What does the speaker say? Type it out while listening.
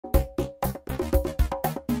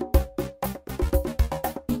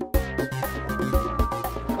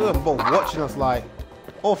Look at them both watching us like,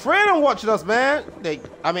 oh, three of them watching us, man.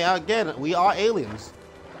 I mean, again, we are aliens.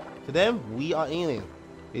 To them, we are aliens.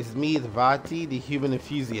 It's me, the Vaeh'ti, the human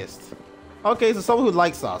enthusiast. Okay, so someone who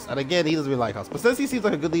likes us, and again, he doesn't really like us. But since he seems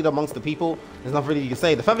like a good leader amongst the people, there's nothing really you can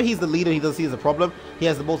say. The fact that he's the leader, he doesn't see as a problem. He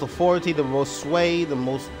has the most authority, the most sway, the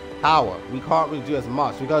most power. We can't really do as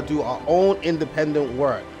much. We gotta do our own independent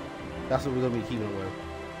work. That's what we're gonna be keeping it with.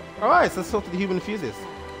 All right, so let's talk to the human enthusiast.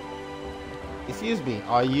 Excuse me,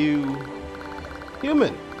 are you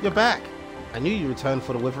human? You're back. I knew you returned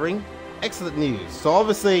for the withering. Excellent news. So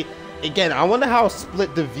obviously, again, I wonder how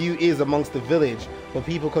split the view is amongst the village for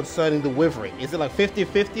people concerning the withering. Is it like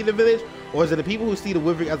 50-50 in the village, or is it the people who see the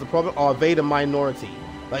withering as a problem, or are they the minority?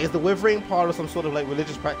 Like, is the withering part of some sort of like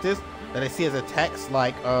religious practice that they see as a text,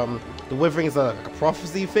 like the withering is like a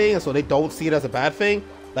prophecy thing, and so they don't see it as a bad thing?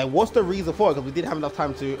 Like, what's the reason for it? Because we didn't have enough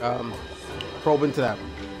time to probe into that.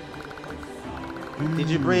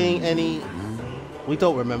 Did you bring any? We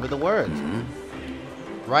don't remember the words.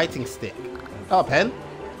 Writing stick. Oh, pen.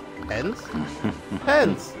 Pens?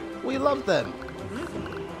 Pens! We love them!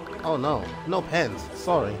 Oh no, no pens.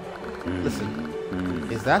 Sorry. Listen,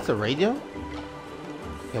 is that a radio?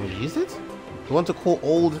 Can we use it? You want to call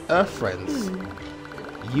old Earth friends?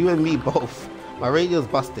 You and me both. My radio's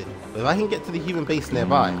busted, but if I can get to the human base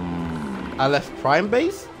nearby. I left Prime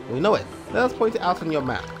Base? We know it. Let us point it out on your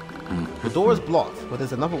map. The door is blocked, but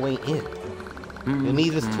there's another way in. You'll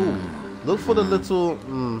need this tool. Look for the little...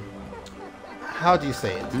 how do you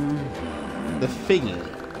say it? The thingy.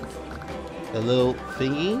 The little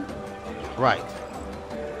thingy? Right.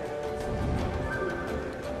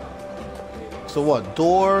 So what?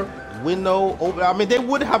 Door, window, open. I mean, they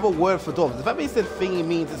would have a word for doors. The fact they said thingy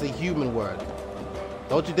means it's a human word.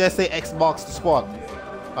 Don't you dare say X marks the spot.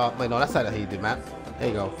 Wait, no, that's not how you do, Matt. There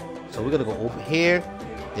you go. So we're gonna go over here.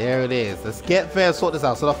 There it is. Let's get there and sort this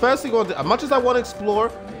out. So the first thing we're gonna do, as much as I want to explore,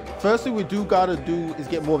 first thing we do gotta do is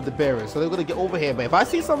get more of the bearings. So they're gonna get over here. But if I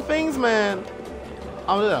see some things, man,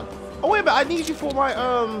 I'm gonna. Oh wait, but I need you for my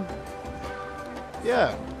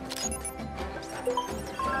yeah.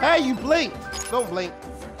 Hey, you blinked. Don't blink.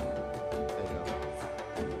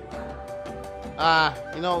 There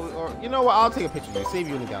you go. You know what? I'll take a picture of you. Save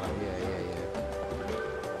you in the gallery. Yeah.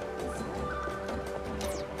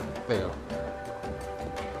 There you go.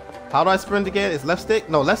 How do I sprint again? Is left stick?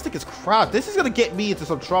 No, left stick is crap. This is gonna get me into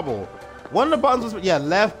some trouble. One of the buttons was, yeah,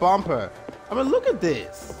 left bumper. I mean, look at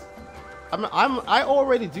this. I mean, I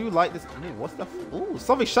already do like this. I mean, what's the? Ooh,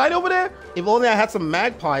 something shiny over there. If only I had some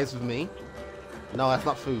magpies with me. No, that's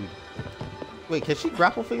not food. Wait, can she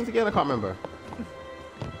grapple things again? I can't remember.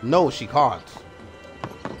 No, she can't.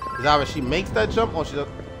 Is either she makes that jump or she does.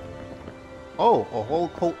 Oh, a whole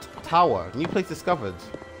coat tower. New place discovered.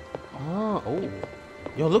 Oh.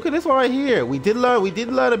 Yo, look at this one right here. We did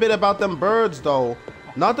learn a bit about them birds though.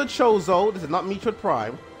 Not the Chozo. This is not Metroid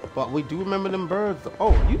Prime, but we do remember them birds.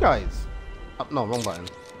 Oh, you guys. No, wrong button.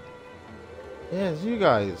 Yes, you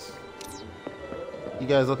guys. You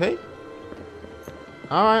guys okay?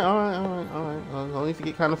 All right. I need to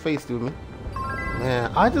get kind of faced with me.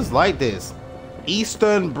 Man, I just like this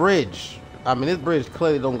Eastern Bridge. I mean, this bridge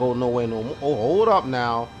clearly don't go nowhere no more. Oh, hold up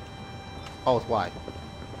now. Oh, it's wide.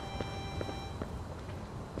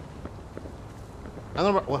 I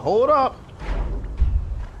don't know. Well, hold up.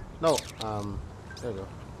 No. There you go.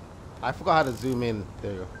 I forgot how to zoom in.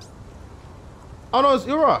 There you go. Oh no, it's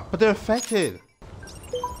Ura, but they're infected.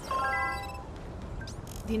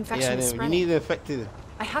 The infection is spreading. You need the infected.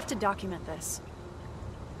 I have to document this.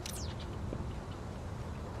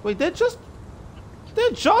 Wait, they're just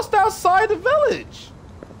outside the village.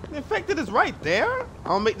 The infected is right there.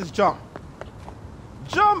 I'll make this jump.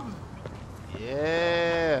 Jump.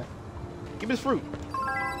 Yeah. Give me this fruit.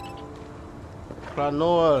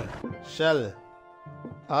 Planor shell.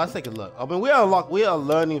 Let's take a look. I mean, we are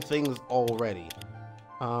learning things already.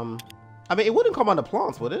 I mean, it wouldn't come under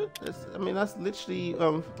plants, would it? I mean, that's literally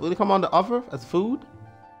would it come under other as food?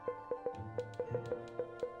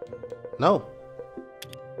 No.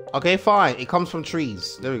 Okay, fine. It comes from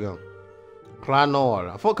trees. There we go.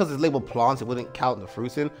 Planor. I thought because it's labeled plants, it wouldn't count the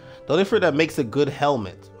fruits in. The only fruit that makes a good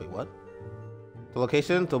helmet. Wait, what? The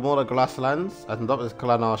location, the Mora grasslands, at the top is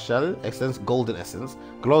Planor shell, extends golden essence,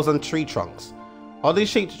 glows on tree trunks. Oddly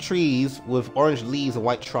shaped trees with orange leaves and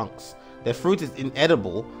white trunks. Their fruit is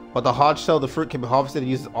inedible, but the hard shell of the fruit can be harvested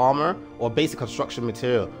and used as armor or basic construction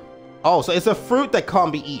material. Oh, so it's a fruit that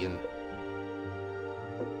can't be eaten.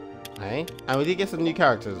 Okay, and we did get some new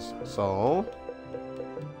characters. So,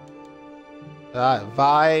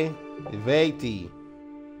 Vaeh'ti.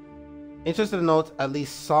 Interesting to note, at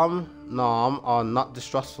least some Nom are not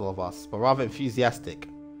distrustful of us, but rather enthusiastic.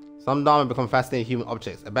 Some Dharma become fascinated human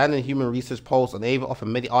objects. Abandoned human research posts on Ava offer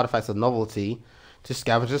many artifacts of novelty to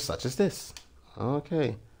scavengers such as this.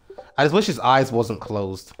 Okay. I just wish his eyes wasn't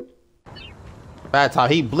closed. Bad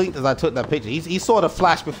time. He blinked as I took that picture. He saw the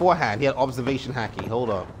flash beforehand. He had observation hacking.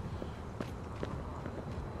 Hold up.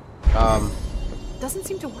 Doesn't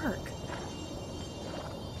seem to work.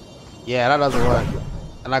 Yeah, that doesn't work.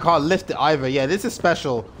 And I can't lift it either. Yeah, this is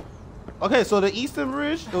special. Okay, so the Eastern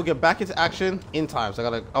Bridge, it'll get back into action in time. So I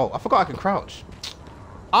gotta... Oh, I forgot I can crouch.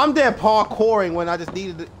 I'm there parkouring when I just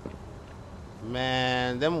needed it.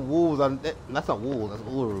 Man, them wolves are... That's not wolves, that's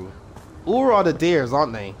Uru. Uru are the deers,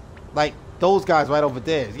 aren't they? Like, those guys right over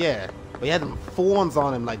there, yeah. But he had them thorns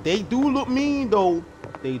on him. Like, they do look mean, though.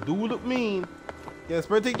 They do look mean. Get a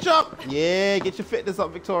sprinting jump. Yeah, get your fitness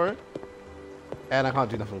up, Victoria. And I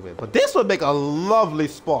can't do nothing with it. But this would make a lovely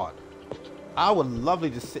spot. I would lovely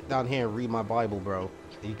just sit down here and read my Bible, bro.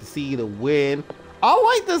 You can see the wind. I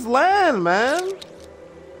like this land, man.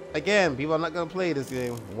 Again, people are not gonna play this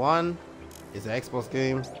game. 1, it's an Xbox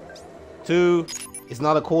game. 2, it's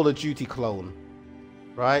not a Call of Duty clone,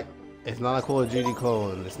 right? It's not a Call of Duty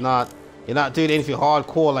clone. It's not. You're not doing anything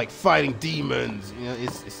hardcore like fighting demons. You know,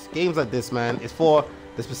 it's games like this, man. It's for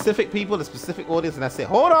the specific people, the specific audience, and that's it.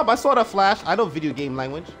 Hold up, I saw that flash. I know video game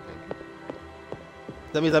language.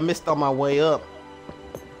 That means I missed on my way up.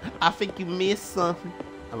 I think you missed something.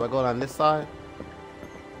 Am I going on this side?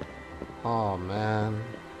 Oh, man.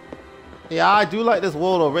 Yeah, I do like this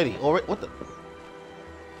world already. What the?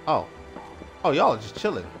 Oh. Oh, y'all are just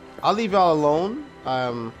chilling. I'll leave y'all alone.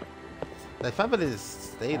 The fact that it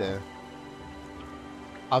just stay there.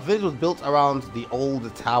 Our village was built around the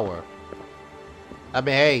old tower. I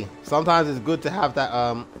mean, hey, sometimes it's good to have that,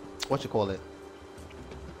 what you call it?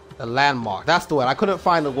 The landmark. That's the word. I couldn't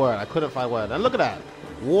find the word. And look at that.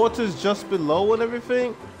 Water's just below and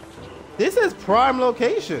everything. This is prime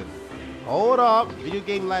location. Hold up. Video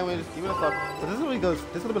game language. Give me the stuff. So this is where this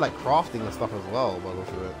is gonna be like crafting and stuff as well. But go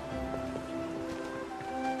through it.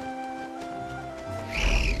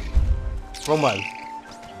 From one.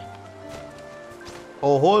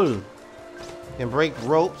 Oh, hold. Can break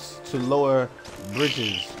ropes to lower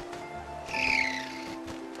bridges.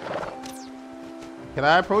 Can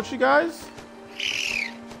I approach you guys?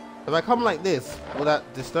 If I come like this, will that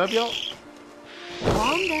disturb y'all?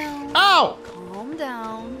 Calm down. Ow! Calm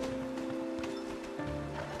down.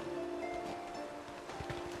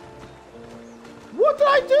 What did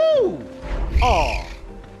I do? Oh.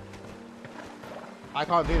 I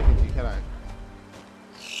can't do anything to you, can I?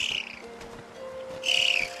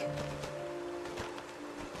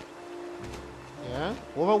 Yeah?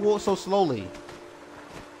 What if I walk so slowly?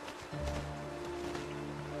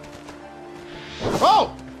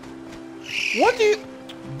 Oh! What do you...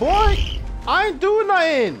 Boy, I ain't doing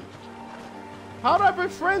nothing. How do I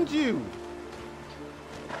befriend you?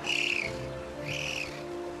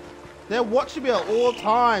 They're watching me at all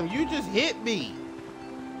times. You just hit me.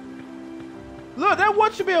 Look, they're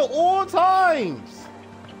watching me at all times.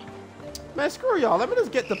 Man, screw y'all. Let me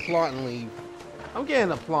just get the plant and leave. I'm getting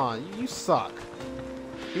the plant. You suck.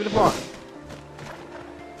 Give me the plant.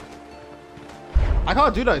 I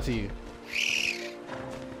can't do that to you.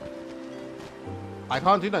 I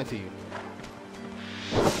can't do that to you.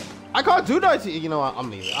 I can't do that to you. You know what? I'm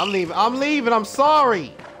leaving. I'm leaving. I'm leaving. I'm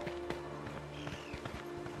sorry.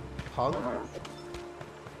 Hug?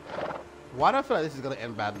 Why do I feel like this is going to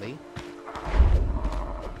end badly?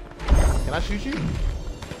 Can I shoot you?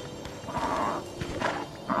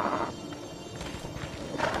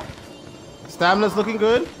 Stamina's looking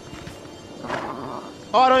good.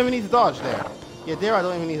 Oh, I don't even need to dodge there. Yeah, there I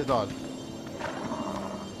don't even need to dodge.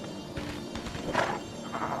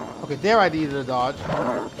 Okay, there I needed to dodge.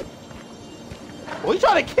 Oh, he's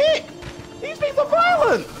trying to kick! He's being so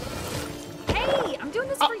violent! Hey, I'm doing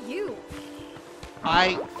this for you.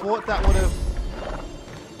 I thought that would have...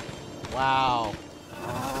 Wow.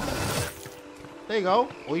 There you go.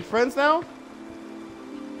 Are we friends now?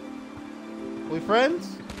 Are we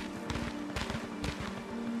friends?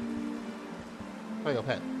 There you go,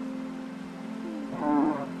 pet.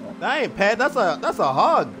 That ain't pet, that's a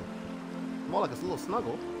hug. More like a little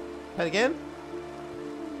snuggle. Pet again?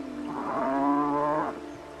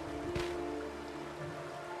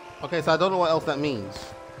 Okay, so I don't know what else that means.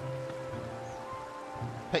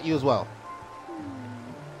 Pet you as well.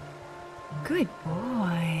 Good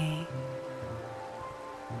boy.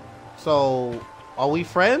 So, are we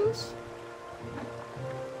friends?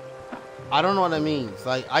 I don't know what that means.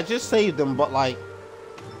 Like, I just saved them, but like,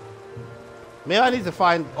 maybe I need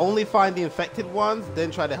to only find the infected ones, then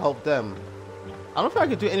try to help them. I don't think I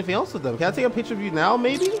can do anything else with them. Can I take a picture of you now,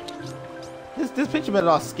 maybe? This picture better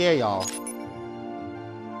not scare y'all.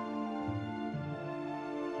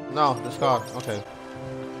 No, discard. Okay.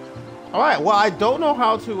 Alright, well, I don't know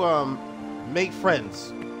how to make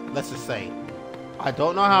friends. Let's just say. I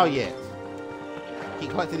don't know how yet.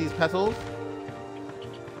 Keep collecting these petals.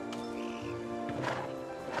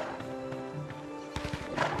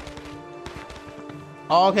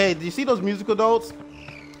 Okay, do you see those musical notes?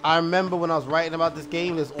 I remember when I was writing about this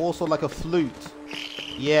game, there's also like a flute.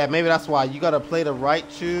 Yeah, maybe that's why. You gotta play the right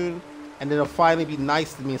tune, and then it'll finally be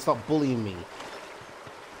nice to me and stop bullying me.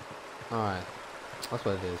 Alright. That's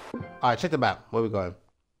what it is. Alright, check the map. Where we going?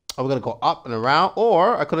 Are we gonna go up and around?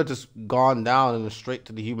 Or I could have just gone down and straight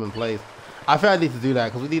to the human place. I feel I need to do that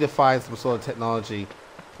because we need to find some sort of technology.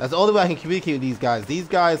 That's the only way I can communicate with these guys. These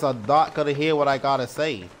guys are not gonna hear what I gotta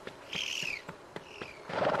say.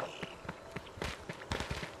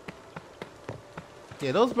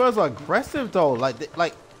 Yeah, those birds are aggressive though. Like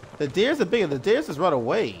the deers are bigger. The deers just run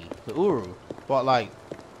away. The uru, but like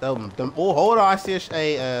them. Oh, hold on! I see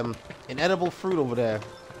an edible fruit over there.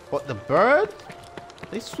 But the bird,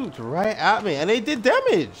 they swooped right at me and they did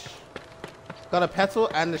damage. Got a petal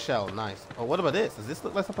and the shell. Nice. Oh, what about this? Does this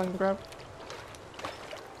look like something I can grab?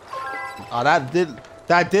 Oh,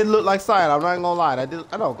 that did look like science. I'm not gonna lie.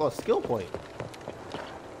 I know. Got a skill point.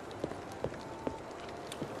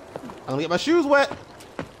 I'm gonna get my shoes wet.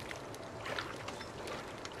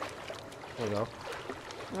 There we go.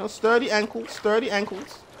 You know, sturdy ankles, sturdy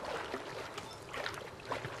ankles.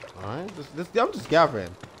 Alright, I'm just gathering.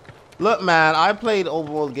 Look, man, I played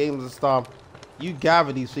overworld games and stuff. You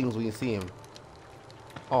gather these things when you see them.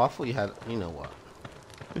 Oh, I thought you had, you know what.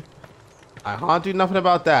 I can't do nothing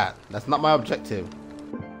about that. That's not my objective.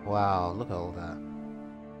 Wow, look at all that.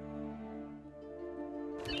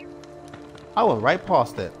 I went right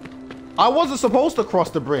past it. I wasn't supposed to cross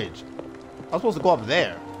the bridge. I was supposed to go up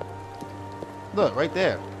there. Look, right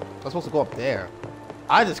there. I was supposed to go up there.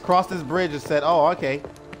 I just crossed this bridge and said, oh, okay.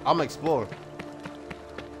 I'm gonna explore.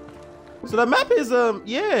 So the map is,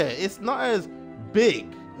 yeah, it's not as big.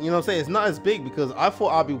 You know what I'm saying? It's not as big because I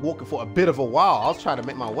thought I'd be walking for a bit of a while. I was trying to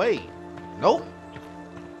make my way. Nope.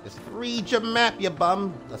 Just read your map, you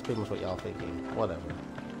bum. That's pretty much what y'all thinking. Whatever.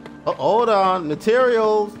 Oh, hold on.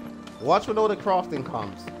 Materials. Watch when all the crafting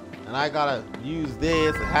comes. And I gotta use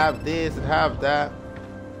this and have that.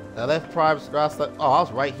 The left prime grass. Oh, I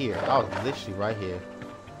was right here. I was literally right here.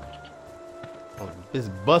 Oh, it's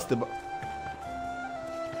busted.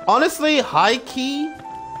 Honestly, high key,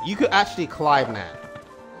 you could actually climb that.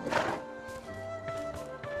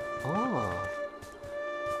 Oh.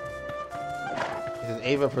 It says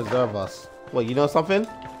Ava preserve us. Well, you know something?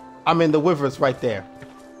 I mean, the Withers right there.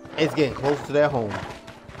 It's getting closer to their home.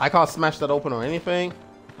 I can't smash that open or anything.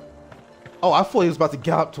 Oh, I thought he was about to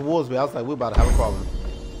gallop towards me. I was like, we're about to have a problem.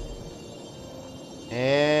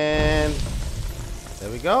 And there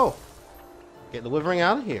we go. Get the Withering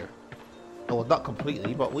out of here. Oh, well, not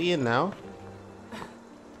completely, but we in now.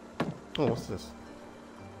 Oh, what's this?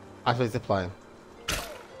 Actually, zipline.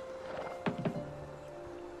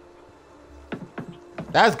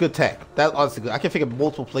 That's good tech. That's honestly good. I can think of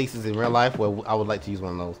multiple places in real life where I would like to use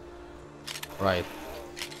one of those. Right.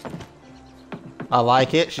 I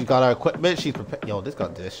like it. She's got her equipment. She's prepared. Yo, this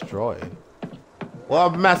got destroyed.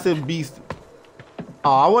 What a massive beast.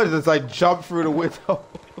 Oh, I wanted to just like jump through the window.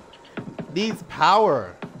 Needs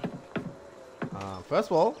power. First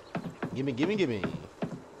of all, gimme.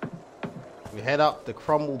 We head up the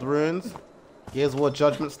crumbled ruins. Gears of War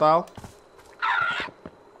Judgment style.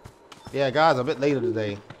 Yeah, guys, a bit later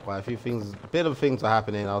today. Quite a bit of things are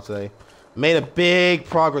happening, I'll say. Made a big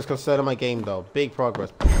progress concerning my game, though. Big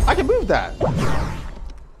progress. I can move that.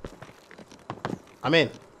 I'm in.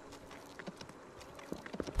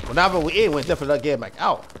 Well, now that we're in, we're definitely not getting back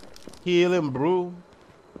out. Healing brew.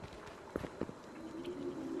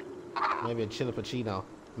 Maybe a chilipachino.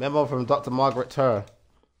 Memo from Dr. Margaret Turr.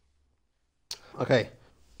 Okay,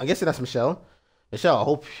 I'm guessing that's Michelle. Michelle,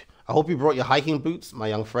 I hope you brought your hiking boots, my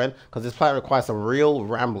young friend, because this planet requires some real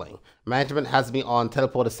rambling. Management has me on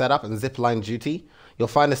teleporter setup and zipline duty. You'll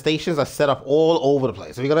find the stations are set up all over the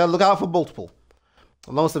place, so you're gonna look out for multiple.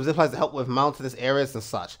 Along with some ziplines to help with mountainous areas and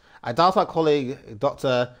such. I doubt our colleague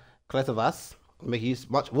Dr. Kletovas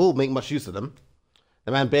will make much use of them.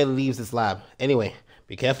 The man barely leaves his lab. Anyway,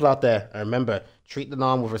 be careful out there, and remember, treat the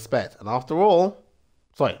Nam with respect. And after all,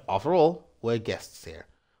 we're guests here.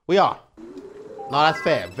 We are. No, that's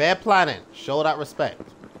fair. Fair planning. Show that respect.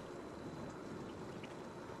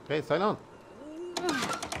 Okay, sign on.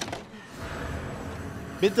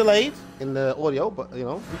 Bit delayed in the audio, but you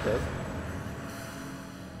know, who cares?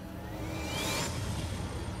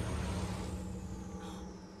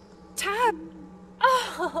 Tab,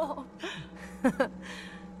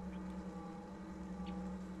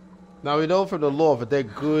 Now we know from the lore that they're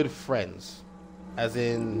good friends. As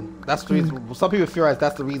in, that's the reason. Some people theorize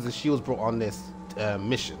that's the reason she was brought on this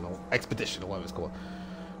mission or expedition or whatever it's called.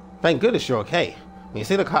 Thank goodness you're okay. When you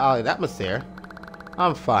see the cut out of the atmosphere,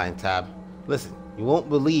 I'm fine, Tab. Listen, you won't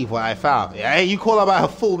believe what I found. Hey, you call her by her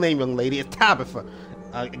full name, young lady. It's Tabitha.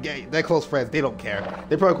 They're close friends. They don't care.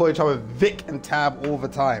 They probably call each other Vic and Tab all the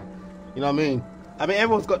time. You know what I mean? I mean,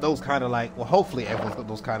 everyone's got those kind of like, well, hopefully everyone's got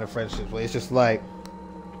those kind of friendships where it's just like,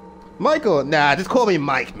 Michael, nah, just call me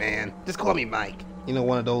Mike, man. Just call me Mike. You know,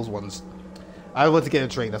 one of those ones. I went to get a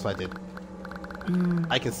drink, that's what I did.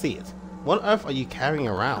 I can see it. What on earth are you carrying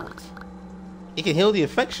around? It can heal the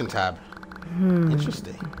infection, Tab.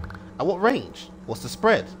 Interesting. At what range? What's the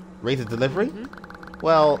spread? Rate of delivery?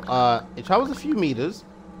 Well, it travels a few meters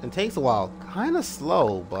and takes a while. Kind of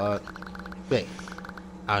slow, but... Vic,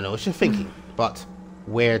 I don't know what you're thinking, but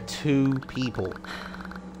we're 2 people.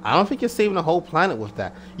 I don't think you're saving the whole planet with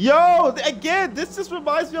that. Yo, again, this just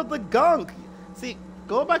reminds me of the gunk. See,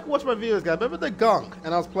 go back and watch my videos, guys. Remember the gunk?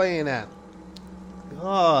 And I was playing that.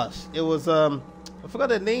 Gosh, it was, I forgot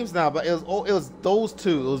their names now, but it was those 2.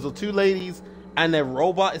 It was the 2 ladies and their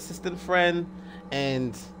robot assistant friend,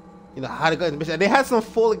 and, you know, how to go into the mission. And they had some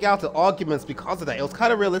falling out to arguments because of that. It was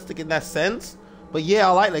kind of realistic in that sense. But yeah,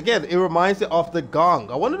 I like it. Again, it reminds me of the gunk.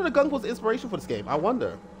 I wonder if the gunk was the inspiration for this game. I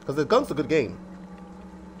wonder. Because the gunk's a good game.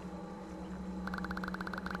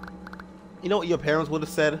 You know what your parents would have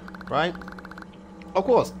said, right? Of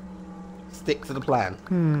course. Stick to the plan.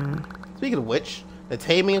 Speaking of which, the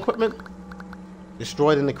taming equipment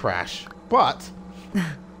destroyed in the crash. But,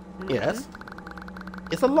 yes,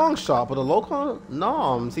 it's a long shot, but the local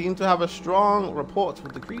Nom seem to have a strong report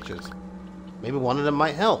with the creatures. Maybe one of them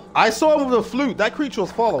might help. I saw him with a flute. That creature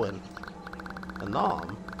was following. A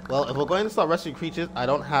Nom? Well, if we're going to start rescuing creatures, I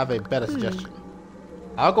don't have a better suggestion.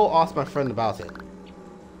 I'll go ask my friend about it.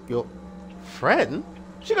 Your friend?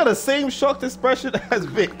 She got the same shocked expression as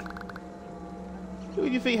Vic. Who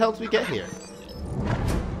do you think helps me get here?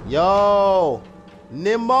 Yo!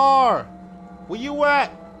 Nimar! Where you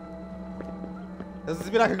at? Does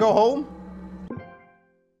this mean I can go home?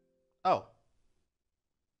 Oh.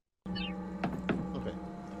 Okay.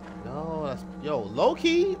 No, that's... Yo,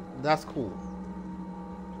 low-key? That's cool.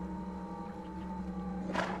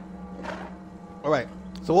 Alright.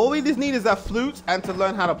 So all we just need is that flute and to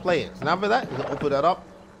learn how to play it. So now for that, we can open that up.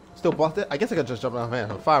 Still bust it. I guess I could just jump down here.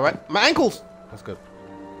 I'm fine, right? My ankles! That's good.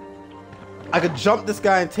 I could jump this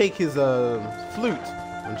guy and take his flute.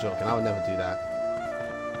 I'm joking. I would never do that.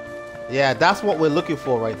 Yeah, that's what we're looking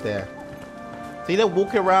for right there. See, they're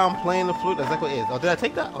walking around playing the flute. That's exactly what it is. Oh, did I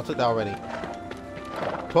take that? I took that already.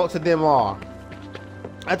 Talk to Nimar.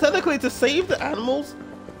 And technically, to save the animals,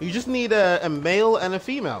 you just need a male and a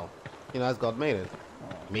female. You know, as God made it.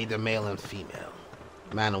 Made the male and female.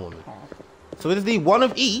 Man and woman. So we just need one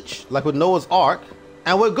of each, like with Noah's Ark,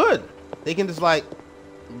 and we're good. They can just, like,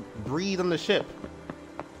 breed on the ship.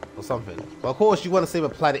 Or something. But of course, you want to save a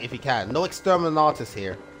planet if you can. No exterminatus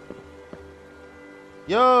here.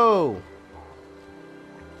 Yo!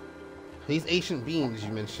 These ancient beings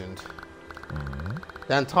you mentioned.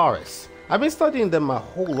 The Antares. I've been studying them my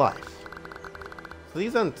whole life. So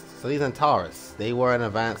these Antares, they were an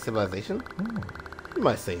advanced civilization? You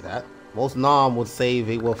might say that. Most Nom would say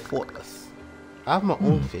they were thoughtless. I have my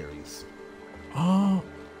own theories. You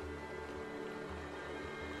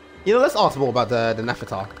know, let's ask more about the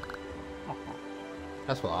Nefertar.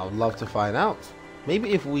 That's what I would love to find out.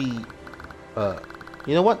 Maybe if we...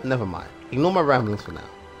 you know what? Never mind. Ignore my ramblings for now.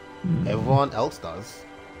 Everyone else does.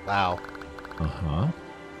 Wow.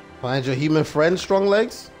 Find your human friend, Strong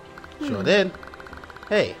Legs? Sure did.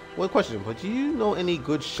 Hey, one question, but do you know any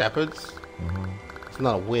good shepherds? It's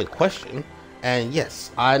not a weird question. And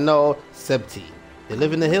yes, I know Sebti. They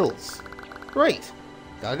live in the hills. Great.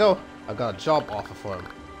 Gotta go. I got a job offer for him.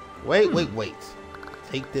 Wait.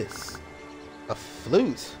 Take this. A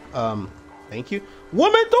flute. Thank you.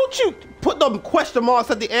 Woman, don't you put them question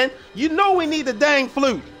marks at the end. You know we need the dang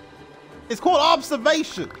flute. It's called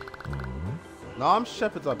observation. Nom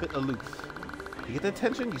shepherds are a bit aloof. To get their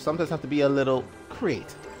attention, you sometimes have to be a little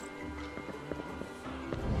creative.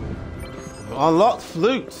 Unlocked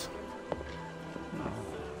flute.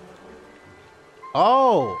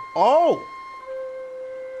 Oh.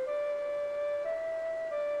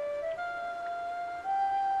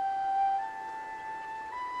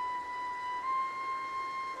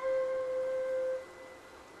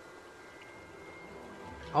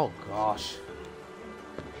 Oh gosh.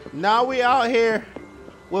 Now we out here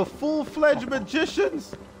with full-fledged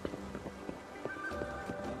magicians.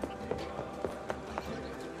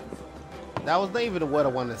 That was not even the word I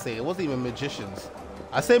wanted to say. It wasn't even magicians.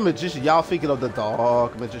 I say magician, y'all thinking of the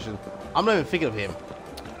dark magician. I'm not even thinking of him.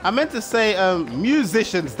 I meant to say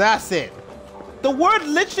musicians, that's it. The word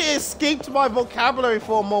literally escaped my vocabulary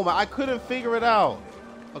for a moment. I couldn't figure it out.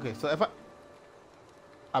 Okay, so if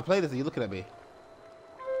I play this and you're looking at me.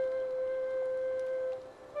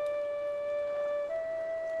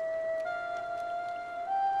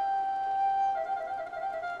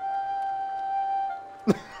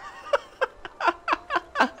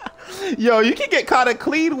 Yo, you can get kind of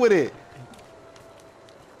clean with it.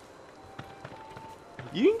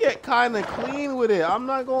 You can get kind of clean with it. I'm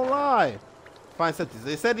not gonna lie. Find something.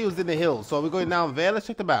 They said he was in the hills, so we're going down there. Let's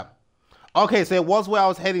check the map. Okay, so it was where I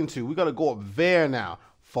was heading to. We gotta go up there now.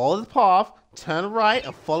 Follow the path, turn right,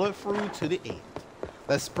 and follow it through to the end.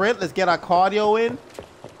 Let's sprint. Let's get our cardio in.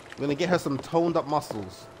 We're gonna get her some toned up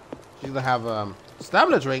muscles. She's gonna have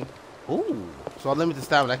stamina drink. Ooh, so unlimited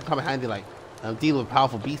stamina. That can come in handy, like dealing with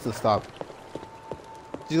powerful beasts and stuff.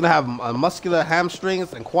 She's gonna have muscular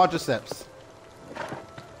hamstrings and quadriceps.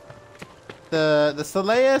 The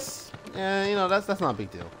Soleus, you know, that's not a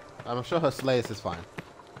big deal. I'm sure her Soleus is fine.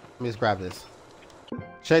 Let me just grab this.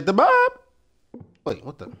 Check the map. Wait,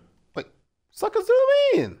 what the? Wait, sucker,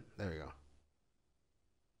 zoom in. There we go.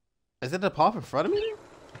 Is it the path in front of me?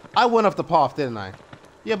 I went off the path, didn't I?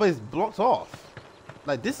 Yeah, but it's blocked off.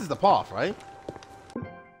 Like, this is the path, right?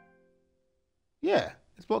 Yeah,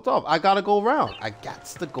 it's blocked off. I gotta go around. I got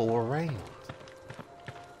to go around.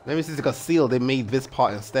 Maybe since it got sealed, they made this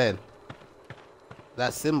part instead.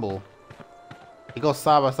 That symbol. It goes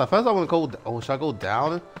side by side. First, I want to go. Oh, should I go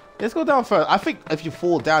down? Let's go down first. I think if you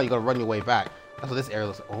fall down, you gotta run your way back. That's what this area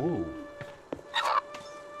looks like. Oh.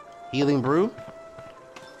 Healing brew.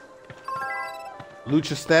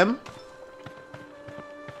 Lucha stem.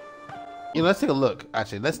 You know, let's take a look.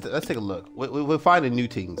 Actually, let's take a look. We're finding new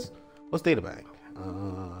things. What's data bank?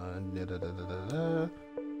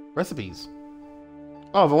 Recipes.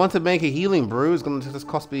 Oh, if I want to make a healing brew, it's gonna just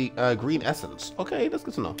cost me green essence. Okay, that's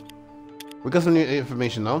good to know. We got some new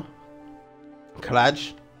information though.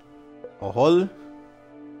 Kraj, Ohol,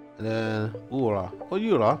 and then Ura. Oh,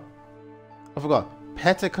 Ura. I forgot.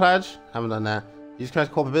 Peta Kraj. Haven't done that. Use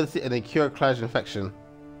Kraj culpability and then cure Kraj infection.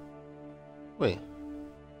 Wait.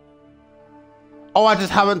 Oh, I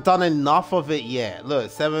just haven't done enough of it yet.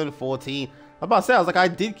 Look, 7, 14. I'm about to say, I was like, I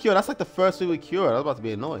did cure. That's like the first we would cure. I was about to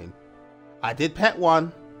be annoying. I did pet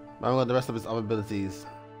one. I don't know the rest of his other abilities.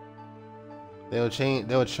 They'll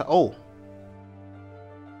change. Oh.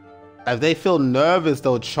 If they feel nervous,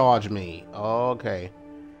 they'll charge me. Okay.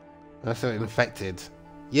 That's infected.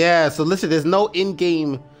 Yeah, so listen, there's no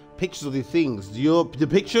in-game pictures of these things. The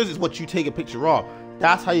pictures is what you take a picture of.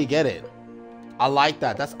 That's how you get it. I like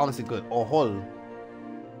that. That's honestly good. Oh, hold on.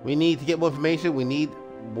 We need to get more information. We need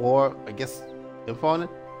more, I guess, info on it.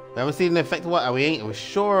 We haven't seen an infected one, and we're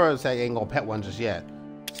sure I ain't gonna pet one just yet.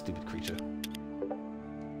 Stupid creature.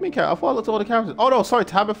 I thought I looked at all the characters. Oh no, sorry,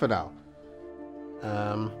 Tabitha now.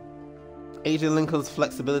 Agent Lincoln's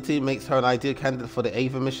flexibility makes her an ideal candidate for the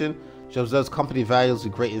Ava mission. She observes company values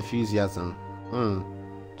with great enthusiasm.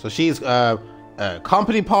 So she's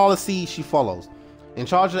company policy she follows. In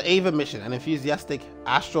charge of the Ava mission, an enthusiastic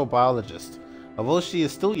astrobiologist. Although she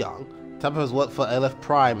is still young, Tabitha has worked for LF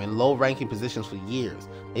Prime in low-ranking positions for years.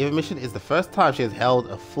 The Ava mission is the first time she has held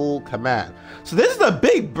a full command. So this is a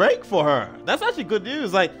big break for her. That's actually good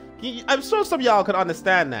news. Like, I'm sure some of y'all could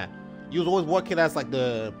understand that. You was always working as like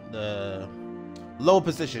the low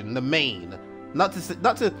position, the main, not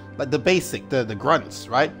to like the basic, the grunts,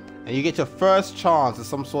 right? And you get your first chance at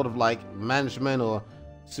some sort of like management or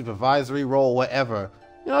supervisory role, whatever.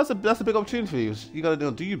 You know, that's a big opportunity for you. You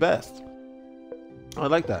gotta do your best. I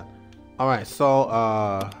like that. All right, so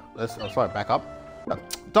let's. Oh, sorry, back up.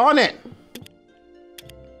 Darn it!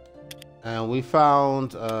 And we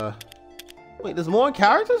found. Wait, there's more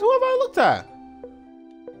characters. Who have I looked at?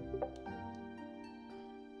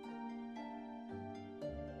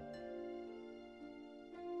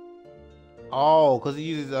 Oh, because he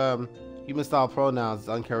uses human style pronouns,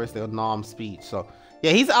 uncharacteristic or nom speech. So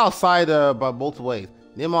yeah, he's outsider by both ways.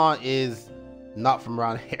 Nimar is not from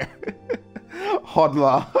around here.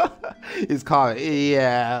 Hodler is kind of,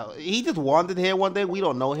 yeah, he just wandered here one day. We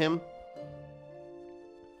don't know him.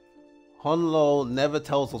 Honlo never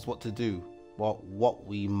tells us what to do, but what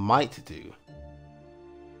we might do.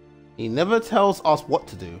 He never tells us what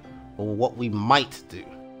to do, or what we might do.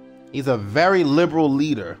 He's a very liberal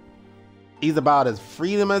leader. He's about as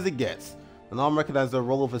freedom as it gets. The norm recognizes the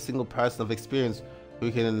role of a single person of experience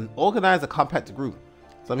who can organize a compact group.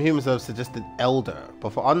 Some humans have suggested elder,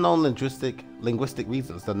 but for unknown linguistic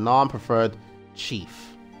reasons, the non-preferred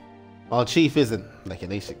chief. Well, chief isn't like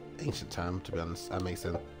an ancient term, to be honest. That makes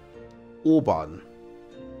sense. Orban.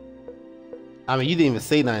 I mean, you didn't even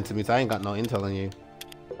say nothing to me, so I ain't got no intel on you.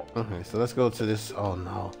 Okay, so let's go to this. Oh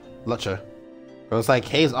no, Lutcher. Grows like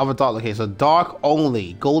caves, other dark locations. So dark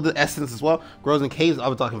only. Golden essence as well. Grows in caves and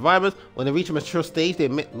other dark environments. When they reach a mature stage, they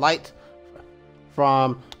emit light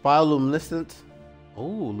from bioluminescent. Oh,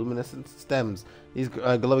 luminescent stems. These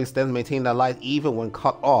glowing stems maintain their light even when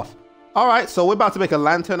cut off. All right, so we're about to make a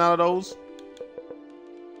lantern out of those.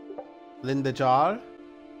 Linda jar.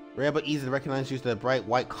 Rare but easy to recognize due to their bright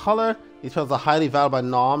white color. These spells are highly valued by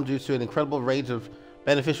Nom due to an incredible range of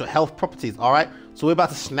beneficial health properties. All right, so we're about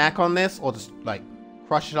to snack on this, or just like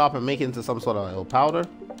crush it up and make it into some sort of oil powder.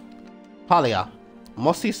 Palia.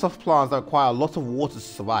 Mossy soft plants that require a lot of water to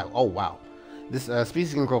survive. Oh wow. This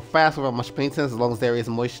species can grow fast without much maintenance as long as there is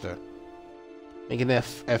moisture, making it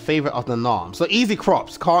a favorite of the Nom. So easy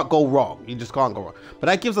crops, can't go wrong. You just can't go wrong. But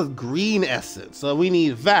that gives us green essence, so we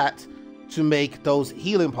need that to make those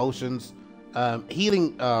healing potions,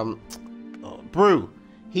 healing brew,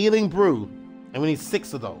 and we need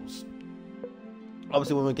 6 of those.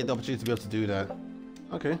 Obviously, when we get the opportunity to be able to do that.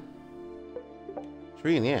 Okay.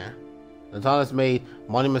 Tree in the air. The Natana's made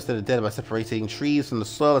monuments to the dead by separating trees from the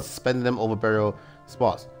soil and suspending them over burial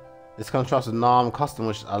spots. This contrasts with Nom custom,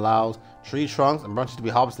 which allows tree trunks and branches to be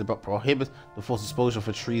harvested but prohibits the forced exposure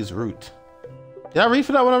for trees' root. Did I read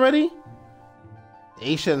for that one already?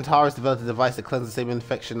 Aisha and Taurus developed a device that cleanses the same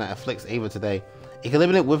infection that afflicts Ava today. It can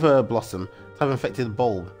eliminate wither blossom, type of infected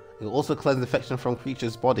bulb. It will also cleanse infection from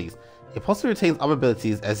creatures' bodies. It possibly retains other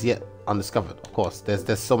abilities as yet undiscovered. Of course,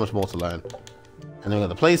 there's so much more to learn. And then we got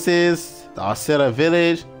the places, the Arcera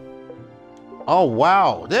village. Oh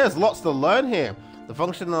wow, there's lots to learn here. The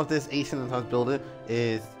function of this ancient times building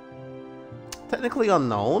is technically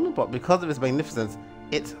unknown, but because of its magnificence,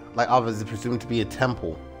 it, like others, is presumed to be a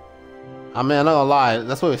temple. I mean, I'm not gonna lie,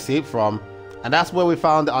 that's where we see it from, and that's where we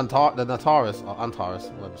found the Antares, or Antares,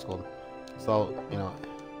 whatever it's called. So, you know,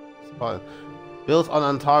 it's built on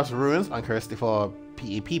Antares ruins, uncharacteristic for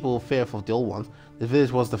people fearful of the old ones. The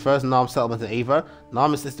village was the first Nom settlement in Ava.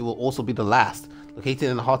 Nom insisted it will also be the last, located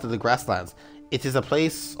in the heart of the grasslands. It is a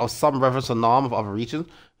place of some reverence for Nom of other regions,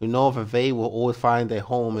 who know of Vaeh'ti will always find their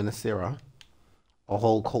home in Asira, a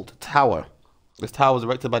whole cult tower. This tower was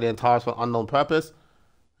erected by the Antares for an unknown purpose.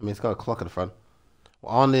 I mean, it's got a clock at the front.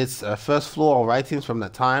 On its first floor are writings from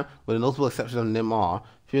that time, with a notable exception of Nimar.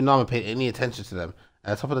 Few Nom have paid any attention to them.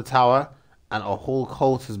 At the top of the tower, and a whole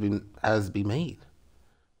cult has been made,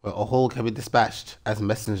 where a whole can be dispatched as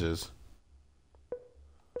messengers.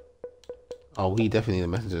 Oh, we definitely need the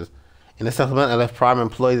messengers. In the settlement, LF Prime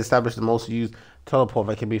employees established the most used teleport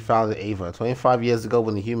that can be found in Ava. 25 years ago,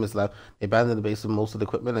 when the humans left, they abandoned the base with most of the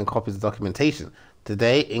equipment and copies of documentation.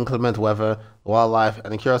 Today, inclement weather, wildlife,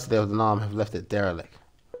 and the curiosity of the Nom have left it derelict.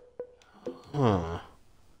 Oh,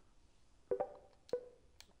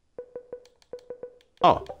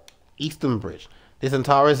 Eastern Bridge. This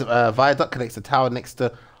Antares viaduct connects the tower next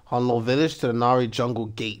to Honlo Village to the Nari Jungle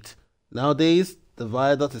Gate. Nowadays, the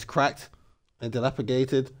viaduct is cracked and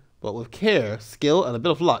dilapidated, but with care, skill, and a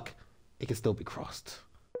bit of luck, it can still be crossed.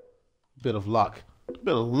 Bit of luck.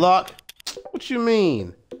 Bit of luck? What you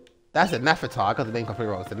mean? That's a Nefertar. I got the name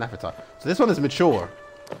completely wrong. It's a Nefertar. So this one is mature.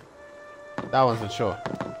 That one's mature.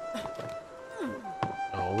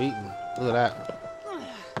 Oh, look at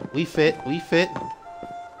that. We fit.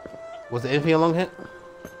 Was there anything along here?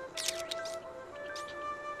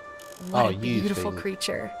 What a beautiful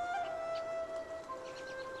creature.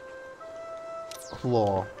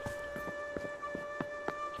 Claw.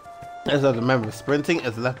 As I remember, sprinting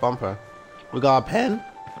is the left bumper. We got a pen.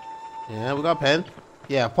 Yeah, we got a pen.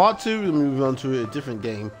 Yeah, part 2, we'll move on to a different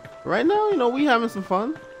game. Right now, you know, we having some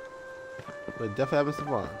fun. We're definitely having some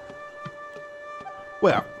fun.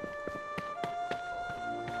 Well,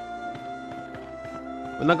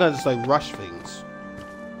 we're not gonna just like rush things.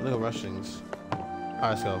 We're not gonna rush things. Alright,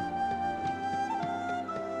 let's go.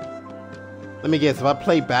 Let me guess, if I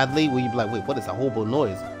play badly, will you be like, wait, what is that horrible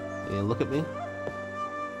noise? And look at me.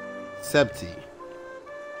 Vaeh'ti.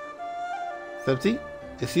 Vaeh'ti?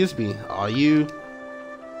 Excuse me, are you...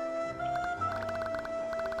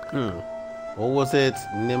 What was it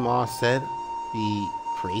Nimar said? Be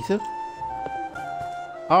creative?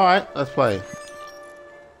 Alright, let's play.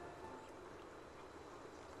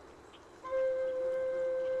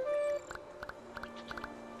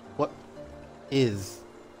 What is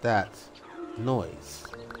that noise?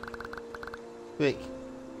 Quick,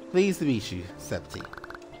 pleased to meet you, Vaeh'ti.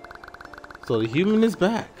 So the human is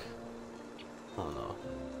back. Oh no.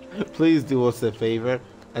 Please do us a favor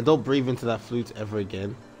and don't breathe into that flute ever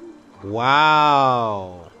again.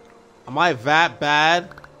 Wow. Am I that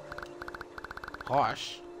bad?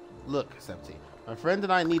 Harsh. Look, Septi. My friend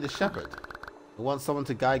and I need a shepherd. We want someone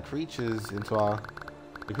to guide creatures into our...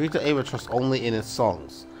 The creature Ava trusts only in its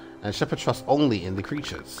songs, and shepherd trusts only in the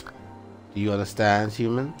creatures. Do you understand,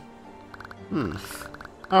 human?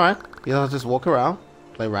 Alright, I'll just walk around,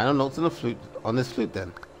 play random notes on the flute, on this flute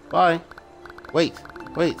then. Bye. Wait.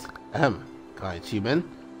 Kind human.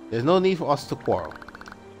 There's no need for us to quarrel.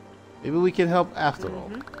 Maybe we can help after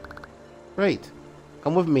all. Great.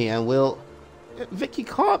 Come with me and we'll... Vicky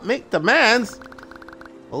can't make demands!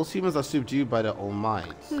 Most humans are subdued by their own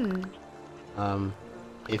minds.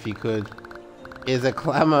 If you could... Is a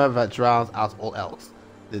clamor that drowns out all else.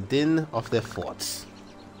 The din of their thoughts.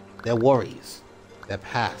 Their worries. Their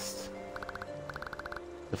past.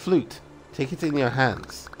 The flute. Take it in your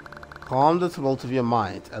hands. Calm the tumult of your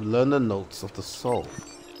mind and learn the notes of the soul.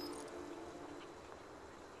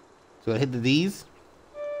 So I hit the D's.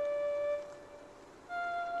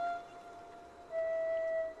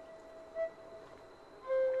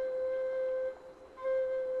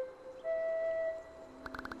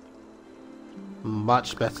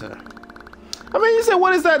 Much better. I mean, you said,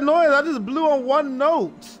 what is that noise? I just blew on one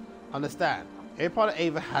note. Understand. Every part of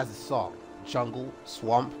Ava has a song. Jungle,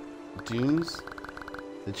 swamp, dunes.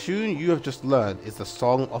 The tune you have just learned is the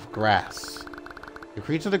Song of Grass. The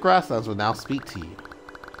creature of the grasslands will now speak to you.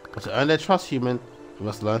 But to earn their trust, human, you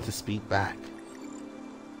must learn to speak back.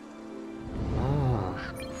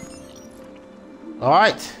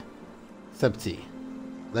 Alright. Septi.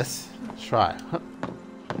 Let's try.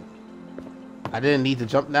 I didn't need to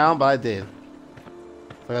jump down, but I did.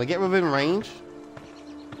 So I gotta get within range.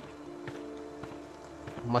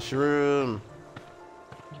 Mushroom.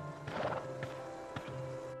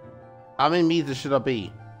 How many meters should I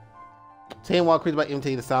be? Tame wild creatures by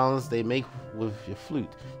imitating the sounds they make with your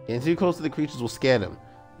flute. Getting too close to the creatures will scare them.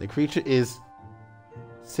 The creature is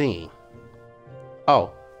singing.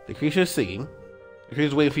 Oh, the creature is singing. The creature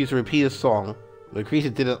is waiting for you to repeat a song. The creature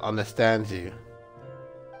didn't understand you.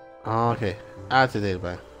 Oh, okay. Add to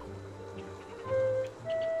database.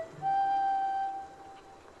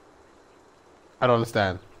 I don't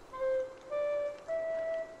understand.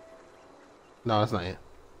 No, that's not it.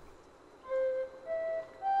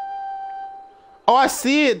 Oh, I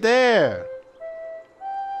see it there.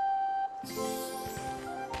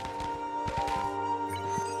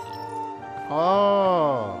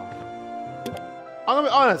 Oh. I'm gonna be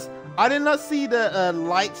honest. I did not see the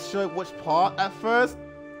lights show which part at first.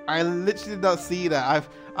 I literally did not see that.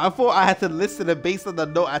 I thought I had to listen and based on the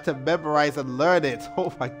note I had to memorize and learn it.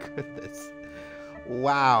 Oh my goodness.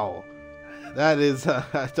 Wow. That is,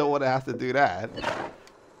 I don't want to have to do that.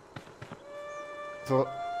 So.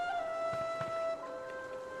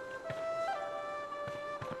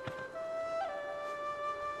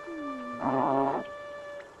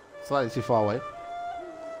 Slightly too far away.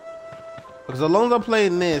 Because as long as I'm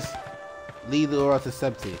playing this, lead the aura to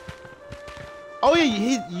Septi. Oh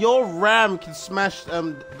yeah, your ram can smash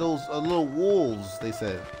those little walls, they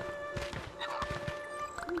said.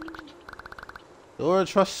 The aura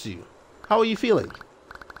trusts you. How are you feeling?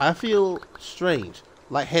 I feel strange,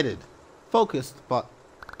 lightheaded, focused, but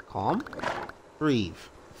calm. Breathe.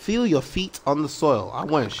 Feel your feet on the soil. I'm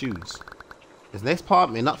wearing shoes. This next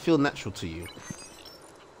part may not feel natural to you.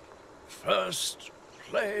 First,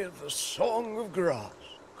 play the Song of Grass.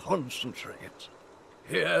 Concentrate.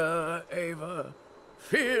 Hear, Ava.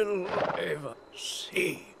 Feel, Ava.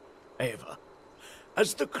 See, Ava.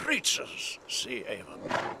 As the creatures see,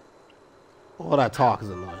 Ava. All that talk is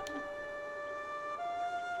annoying.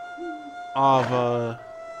 Ava.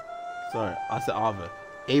 Sorry, I said Ava.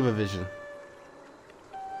 Ava vision.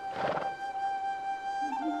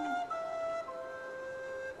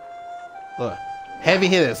 Look. Heavy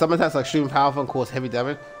hitter. Some attacks like extreme powerful and cause heavy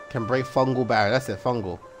damage. Can break fungal barrier. That's it,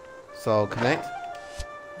 fungal. So connect.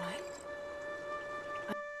 What?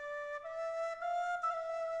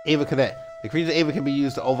 Ava connect. The creature Ava can be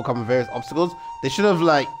used to overcome various obstacles. They should have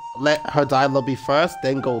like let her dialogue be first,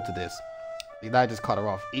 then go to this. The guy just cut her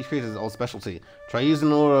off. Each creature has its own specialty. Try using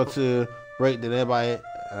in order to break the nearby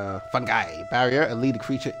fungi barrier and lead the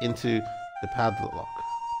creature into the padlock.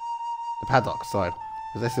 The paddock, sorry.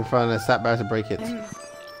 Possess in front of the sap barrier to break it.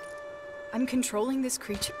 I'm controlling this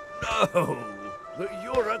creature? No, the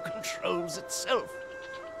Aura controls itself.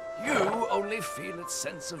 You only feel its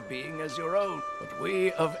sense of being as your own, but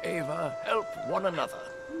we of Ava help one another.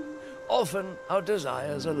 Often our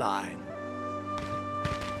desires align.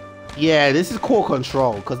 Yeah, this is core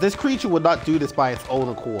control, because this creature would not do this by its own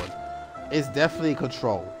accord. It's definitely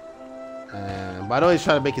control. But I know he's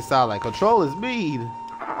trying to make it sound like control is mean.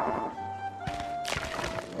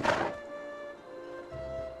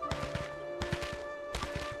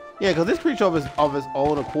 Yeah, because this creature of his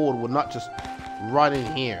own accord would not just run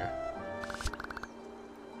in here.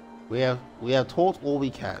 We have taught all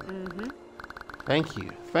we can. Thank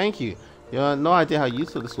you, thank you. You have no idea how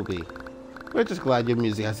useful this will be. We're just glad your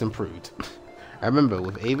music has improved. I remember,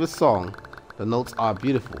 with Ava's song, the notes are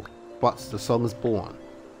beautiful, but the song is born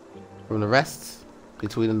from the rests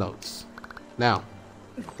between the notes. Now,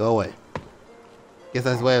 go away. Guess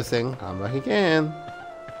that's his way of saying, I'm back again.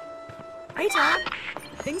 Hey, Tom.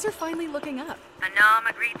 Things are finally looking up. Anam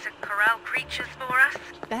agreed to corral creatures for us?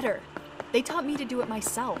 Better. They taught me to do it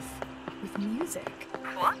myself. With music.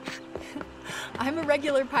 What? I'm a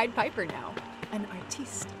regular Pied Piper now. An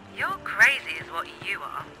artiste. You're crazy is what you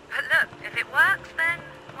are. But look, if it works, then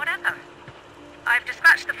whatever. I've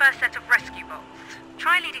dispatched the first set of rescue bots.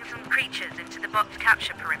 Try leading some creatures into the bot's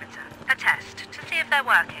capture perimeter. A test, to see if they're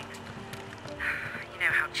working. You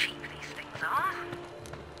know how cheap these things are.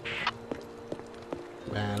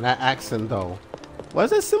 Man, that accent though. Why is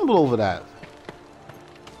there a symbol over that?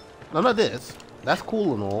 No, not this. That's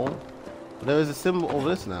cool and all. But there is a symbol over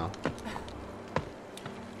this now.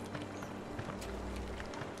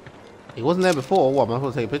 He wasn't there before. What, am I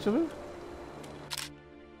supposed to take a picture of him?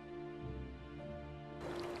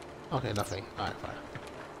 Okay, nothing. Alright, fine.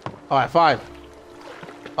 Alright, 5.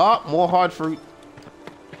 Oh, more hard fruit.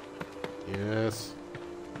 Yes.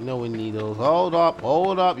 You know we need those. Hold up,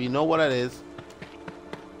 hold up. You know what that is.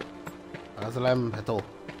 That's a lemon petal.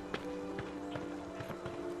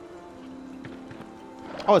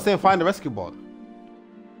 Oh, it's saying find the rescue bot.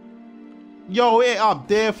 Yo, it up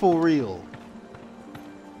there for real.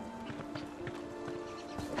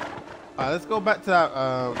 Alright, let's go back to that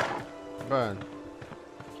burn.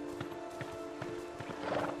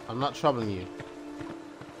 I'm not troubling you.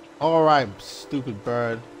 Alright, stupid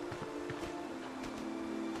bird.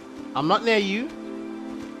 I'm not near you.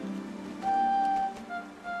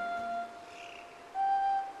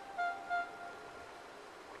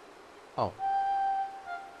 Oh.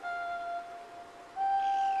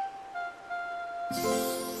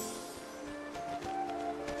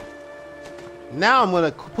 Now I'm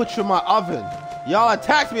gonna put you in my oven. Y'all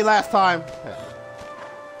attacked me last time.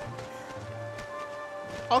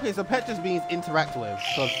 Okay, so pet just means interact with.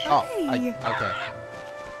 So, okay.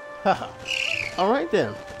 Alright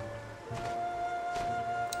then.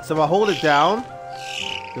 So if I hold it down,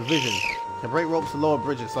 the vision can break ropes to lower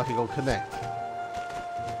bridges so I can go connect.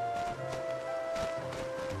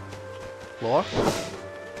 Floor.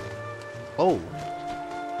 Oh.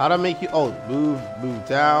 How'd I make you? Oh, move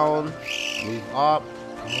down, move up.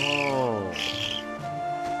 Oh.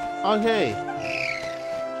 Okay.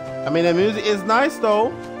 I mean, the music is nice though.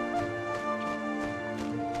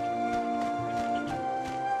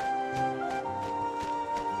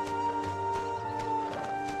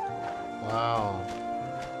 Wow.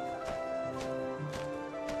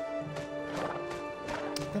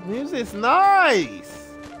 The music is nice.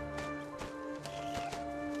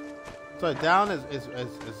 So down is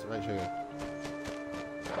right here.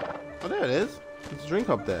 Oh, there it is. There's a drink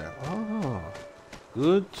up there. Oh,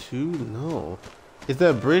 good to know. Is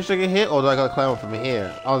there a bridge I can hit, or do I gotta climb up from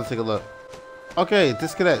here? I'll just take a look. Okay,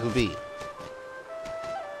 disconnect will be.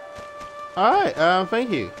 Alright,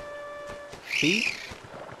 thank you. See?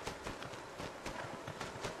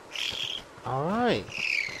 Alright.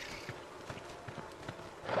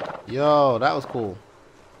 Yo, that was cool.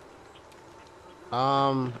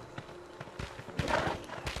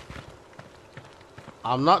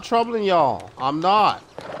 I'm not troubling y'all. I'm not.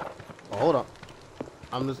 Oh, hold up.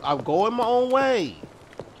 I'm going my own way.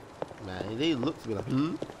 Man, they looked to me like,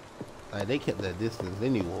 Like, they kept their distance. They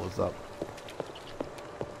knew what was up.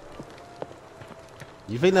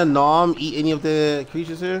 You think the Nom eat any of the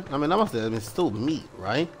creatures here? I mean, that must have been still meat,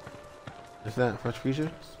 right? Is that fresh creatures?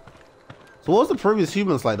 So what was the previous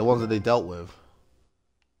humans like, the ones that they dealt with?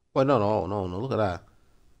 Wait, no, look at that.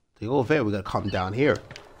 They go over there, we gotta come down here.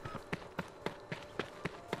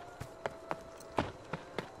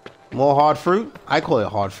 More hard fruit? I call it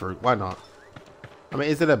hard fruit. Why not? I mean,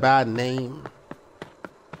 is it a bad name?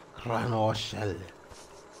 Shell.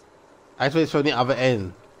 Actually, it's from the other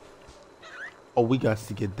end. Oh, we got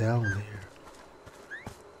to get down there.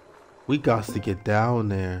 We got to get down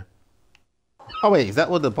there. Oh, wait. Is that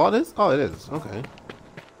what the bot is? Oh, it is. Okay.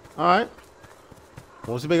 Alright.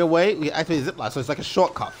 Once you make a way, we activate zip line. So it's like a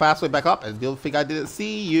shortcut. Fast way back up. And you'll think I didn't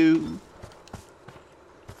see you.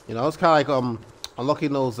 You know, it's kind of like,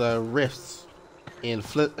 unlocking those rifts in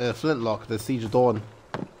Flintlock, the Siege of Dawn.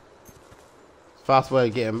 Fast way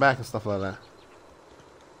of getting back and stuff like that.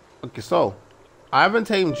 Okay, so I haven't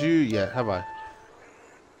tamed you yet, have I?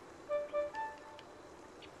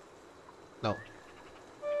 No.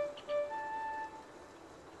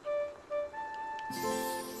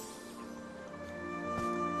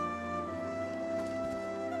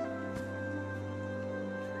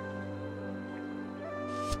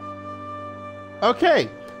 Okay,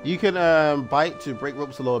 you can bite to break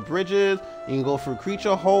ropes to lower bridges. You can go through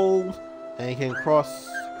creature holes, and you can cross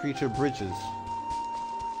creature bridges.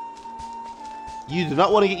 You do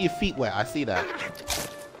not want to get your feet wet. I see that.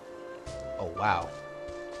 Oh wow.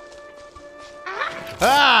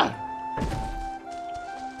 Ah!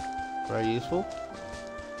 Very useful.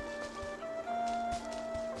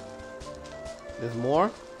 There's more.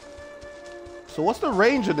 So what's the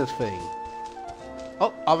range of this thing?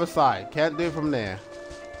 Oh, other side. Can't do it from there.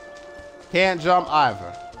 Can't jump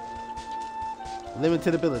either.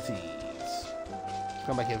 Limited abilities.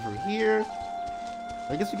 Come back in through here.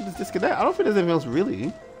 I guess we can just disconnect. I don't think there's anything else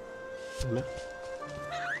really.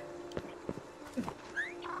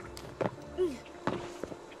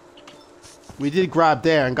 We did grab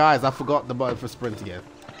there, and guys, I forgot the button for sprint again.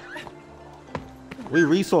 We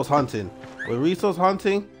resource hunting. We're resource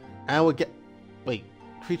hunting, and we'll get... Wait,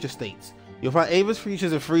 creature states. You'll find Ava's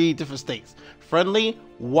creatures in 3 different states. Friendly,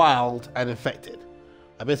 wild, and infected.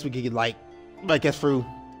 I guess we could, like, I guess through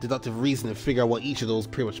deductive reasoning, figure out what each of those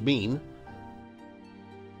pretty much mean.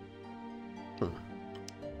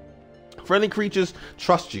 Friendly creatures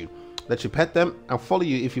trust you, let you pet them, and follow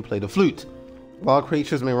you if you play the flute. Wild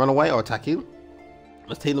creatures may run away or attack you.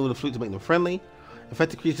 Let's take them with the flute to make them friendly.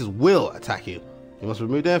 Infected creatures will attack you. You must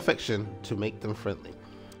remove their infection to make them friendly.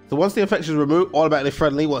 So once the infection is removed, automatically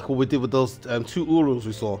friendly, what we did with those 2 Urus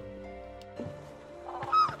we saw.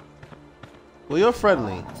 Well, you're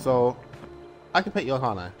friendly, so I can pet you,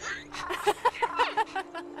 can't I?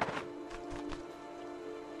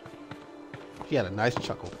 She had a nice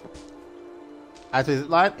chuckle. Activate the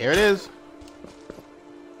line, there it is.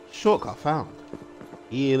 Shortcut found.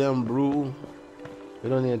 Eat them, brew. We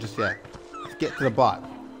don't need it just yet. Let's get to the bot.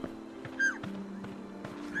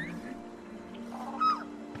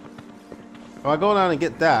 If I go down and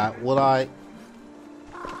get that, will I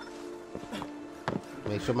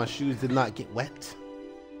make sure my shoes did not get wet?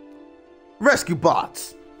 Rescue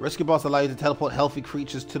bots. Rescue bots allow you to teleport healthy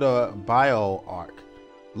creatures to the bio arc.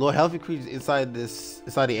 Lure healthy creatures inside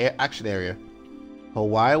the action area.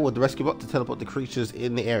 Hold Y with the rescue bot to teleport the creatures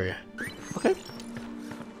in the area. Okay.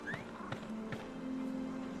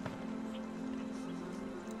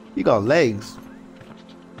 You got legs.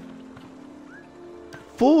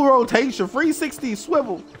 Full rotation, 360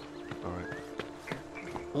 swivel. Alright.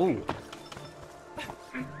 Ooh.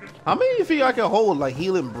 How many do you think I can hold, like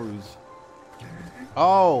healing brews?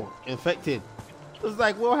 Oh, infected. It's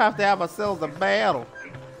like we'll have to have ourselves a battle.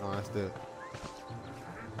 Oh, that's good.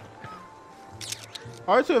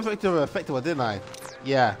 I already took effective one, didn't I?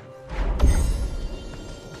 Yeah.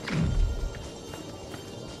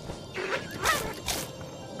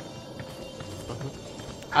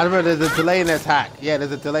 I remember there's a delay in the attack. Yeah,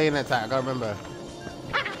 there's a delay in the attack. I gotta remember.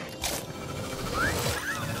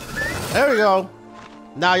 There we go.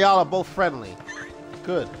 Now y'all are both friendly.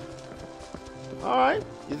 Good. Alright.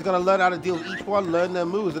 You're just gonna learn how to deal with each one, learn their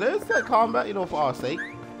moves. It is that combat, you know, for our sake.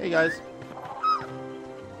 Hey guys.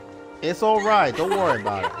 It's alright. Don't worry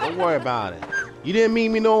about it. Don't worry about it. You didn't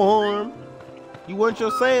mean me no harm. You want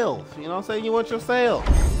yourself. You know what I'm saying? You want yourself.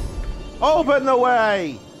 Open the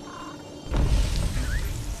way.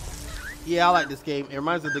 Yeah, I like this game. It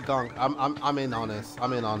reminds me of the gunk. I'm in on this.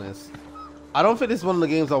 I'm in on this. I don't think this is one of the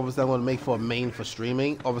games obviously I'm gonna make for a main for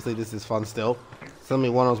streaming. Obviously this is fun still. Certainly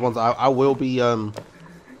one of those ones I will be you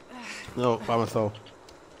know, by myself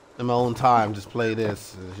in my own time just play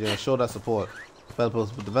this. You know, show that support.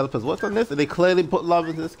 Developers worked on this and they clearly put love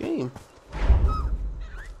into this game.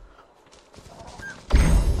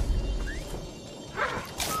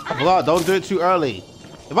 Blood, don't do it too early.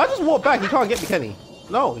 If I just walk back, he can't get me, can he?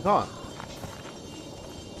 No, he can't.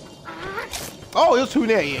 Oh, he was too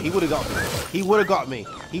near. Yeah, he would have got me. He would have got me.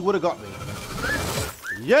 He would have got me.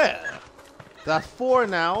 Yeah. That's 4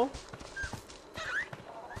 now.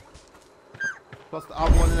 Plus the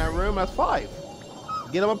other one in that room, that's 5.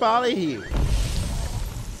 Get him up out of here.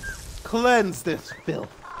 Cleanse this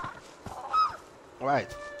filth.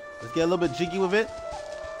 Alright. Let's get a little bit jiggy with it.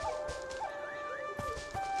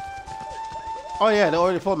 Oh yeah, they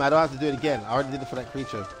already told me I don't have to do it again. I already did it for that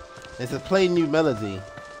creature. It says play new melody.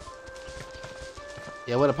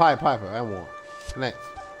 Yeah, with a piper and more. Connect.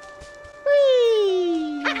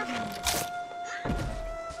 Whee!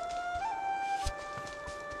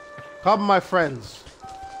 Come, my friends.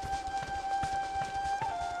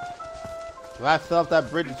 If I fell off that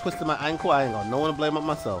bridge and twisted my ankle, I ain't got no one to blame but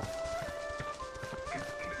myself.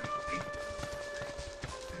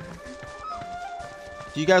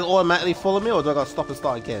 Do you guys automatically follow me or do I gotta stop and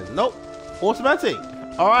start again? Nope. Automatic.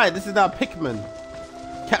 Alright, this is now Pikmin.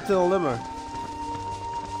 Captain Olimmer.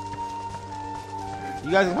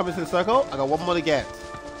 You guys can come into the circle. I got one more to get.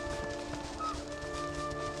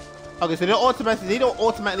 Okay, so they don't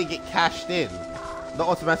automatically get cashed in. Not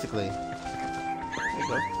automatically. There you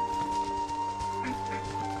go.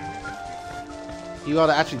 You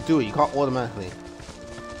gotta actually do it. You can't automatically.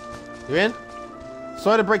 You're in?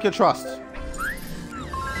 Sorry to break your trust.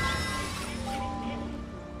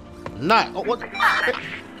 Nice. Oh, what? Perfect.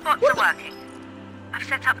 Spots are working. I've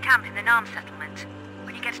set up camp in the Nam settlement.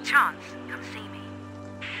 When you get a chance, come see me.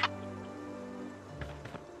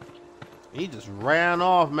 He just ran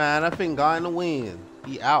off, man. That thing got in the wind.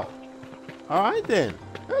 He out. Alright then.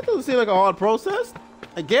 That doesn't seem like a hard process.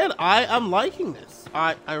 Again, I am liking this.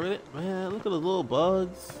 I really, man, look at the little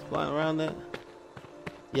bugs flying around there.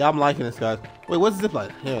 Yeah, I'm liking this, guys. Wait, what's the zip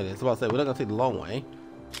line? Here it is. I was about to say, we're not gonna take the long way.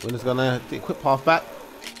 We're just gonna take a quick path back.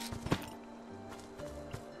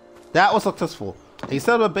 That was successful. He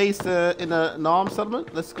set up a base in a Nam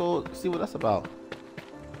settlement. Let's go see what that's about.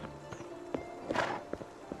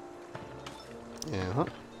 Yeah, huh?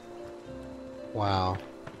 Wow.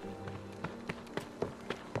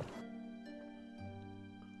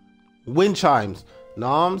 Wind chimes.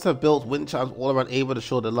 Noms have built wind chimes all around Ava to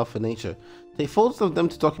show their love for nature. Take photos of them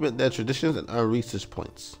to document their traditions and earn research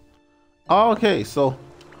points. Oh, okay, so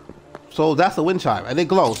that's a wind chime, and they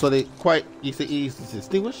glow, so they quite easy to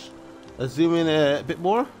distinguish. Let's zoom in a bit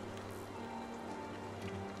more.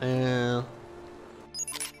 And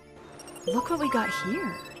Look what we got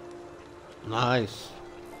here. nice.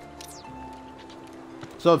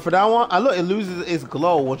 So for that one, look, it loses its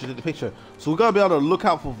glow once you do the picture. So we're gonna be able to look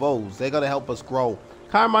out for those. They're gonna help us grow.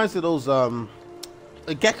 Kind of reminds me of those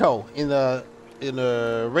a gecko in the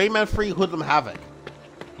Rayman 3 Hoodlum Havoc.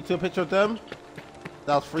 You took a picture of them?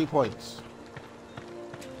 That was 3 points.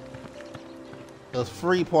 That was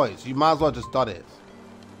 3 points. You might as well just done it.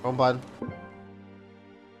 Wrong button.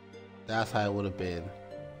 That's how it would have been.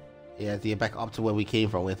 Yeah, to get back up to where we came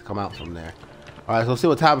from. We have to come out from there. Alright, so let's see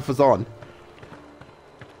what Tabitha's on.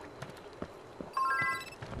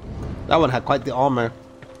 That one had quite the armor.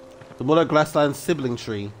 The Mother Glassline sibling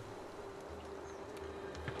tree.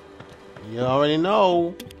 You already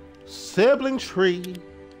know. Sibling tree.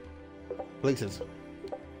 Places.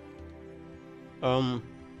 The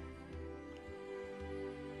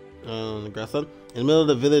Glassline. In the middle of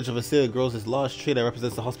the village of Assyria grows this large tree that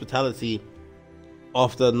represents the hospitality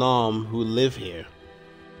of the Nam who live here.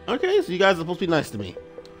 Okay, so you guys are supposed to be nice to me.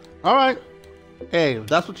 Alright. Hey, if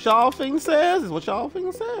that's what y'all thing says, it's what y'all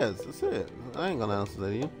thing says. That's it. I ain't gonna answer that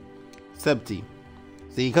to you. Tabitha.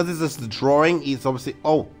 See, because it's just the drawing, it's obviously.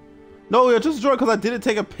 Oh. No, you're just drawing because I didn't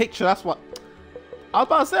take a picture. That's what. I was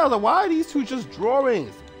about to say, I was like, why are these two just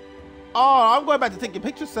drawings? Oh, I'm going back to take your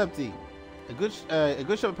picture, Tabitha. A good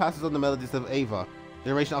shepherd passes on the melodies of Ava,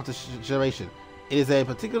 generation after generation. It is a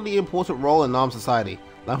particularly important role in Nam society,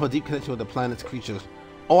 allowing for a deep connection with the planet's creatures.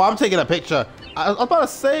 Oh, I'm taking a picture. I was about to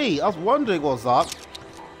say, I was wondering what's up.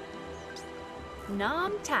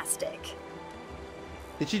 Nom-tastic.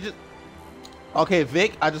 Did she just... Okay,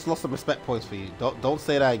 Vic, I just lost some respect points for you. Don't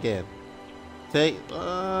say that again. Take,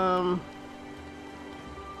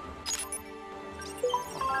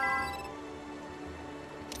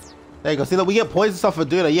 There you go. See, look, we get points and stuff for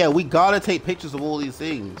doing that. Yeah, we gotta take pictures of all these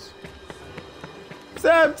things.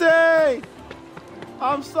 Tabitha!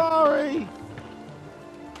 I'm sorry.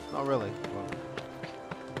 Not really.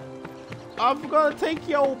 I'm gonna take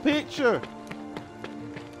your picture.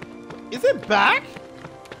 Is it back?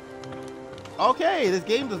 Okay, this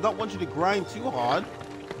game does not want you to grind too hard.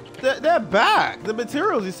 They're back. The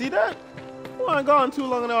materials, you see that? Oh, I gone too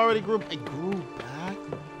long and I already grew back.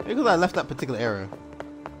 Maybe because I left that particular area.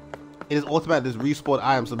 It is automatic. There's respawn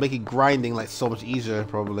items, so making grinding like so much easier,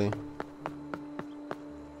 probably.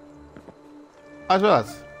 I just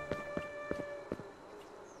realized.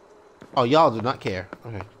 Oh, y'all do not care.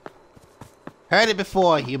 Okay. Heard it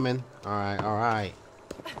before, human. Alright, alright.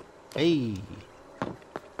 Hey.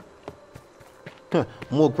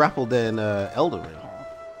 More grapple than Elder Ring.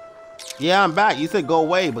 Yeah, I'm back. You said go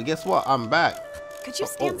away, but guess what? I'm back. Could you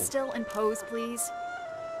stand still and pose, please?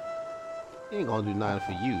 He ain't gonna do nothing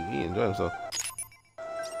for you. He enjoy himself.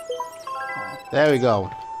 There we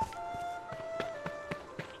go.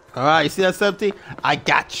 Alright, you see that, Tabitha? I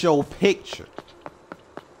got your picture.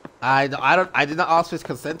 I did not ask for his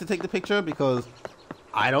consent to take the picture because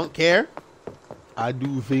I don't care. I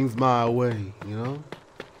do things my way, you know?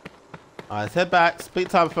 Alright, let's head back, split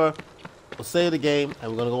time for we'll save the game,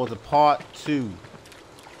 and we're gonna go into part 2.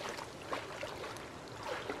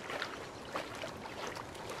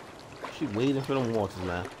 She waiting for them waters,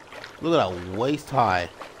 man. Look at that waist high.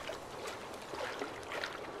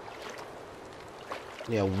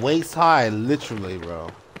 Yeah, waist high, literally, bro.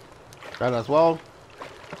 Right as well.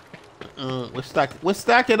 We're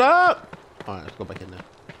stacking up. All right, let's go back in there.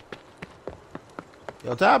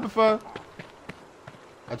 Yo, Tabitha.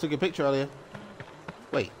 I took a picture earlier.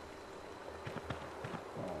 Wait.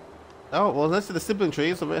 Oh, well, let's see the sibling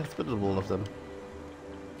tree, so we're split all of them.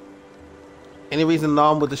 Any reason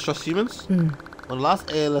Nam would distrust humans? When the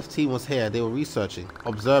last ALF team was here, they were researching,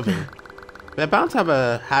 observing. They're bound to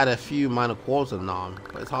have had a few minor quarrels with Nam,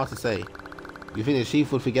 but it's hard to say. You think the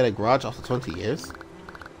chief would forget a grudge after 20 years?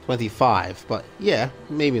 25, but yeah,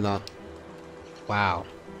 maybe not. Wow.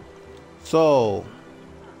 So,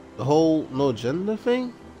 the whole no gender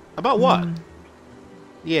thing? About what?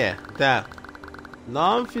 Yeah, that.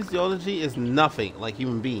 Non-physiology is nothing like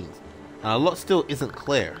human beings, and a lot still isn't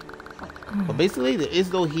clear. But basically, there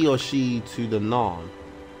is no he or she to the non.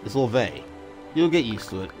 It's all they. You'll get used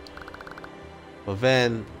to it. But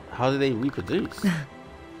then, how do they reproduce?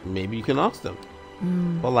 Maybe you can ask them.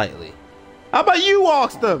 Politely. How about you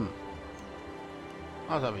ask them?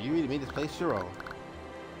 I was like, you really made this place your own.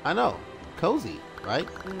 I know. Cozy, right?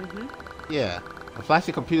 Yeah. The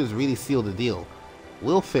flashy computers really seal the deal.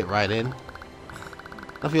 We'll fit right in.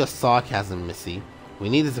 Enough of your sarcasm, Missy. We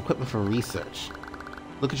need this equipment for research.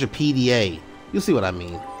 Look at your PDA. You'll see what I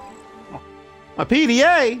mean. My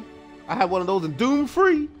PDA? I had one of those in Doom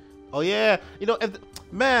Free. Oh yeah. You know,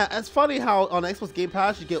 man, it's funny how on Xbox Game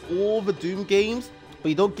Pass you get all the Doom games, but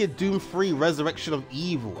you don't get Doom Free Resurrection of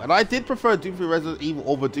Evil. And I did prefer Doom Free Resurrection of Evil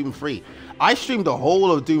over Doom Free. I streamed the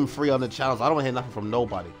whole of Doom Free on the channel, so I don't want to hear nothing from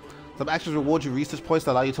nobody. Some actions reward you research points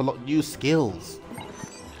that allow you to unlock new skills.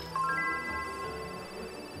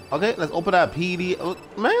 Okay, let's open that PD.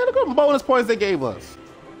 Man, look at the bonus points they gave us.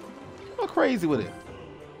 Go crazy with it.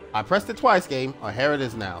 I pressed it twice, game. Oh, here it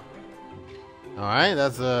is now. All right,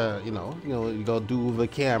 that's you know, you go do the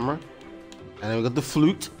camera, and then we got the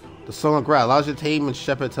flute. The song of grass allows you to tame and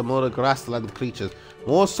shepherd to more grassland creatures.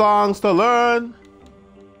 More songs to learn.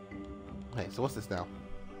 Okay, so what's this now?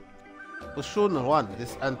 Well, sure, no one.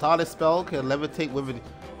 This entire spell can levitate with it.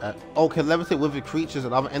 Can levitate with the creatures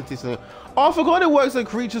and other entities. Oh, I forgot it works on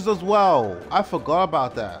creatures as well. I forgot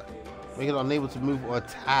about that. Make it unable to move or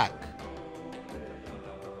attack.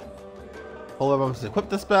 Hold right bumper to equip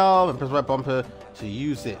the spell and press right bumper to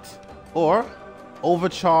use it. Or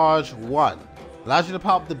overcharge 1. Allows you to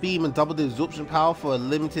power up the beam and double the absorption power for a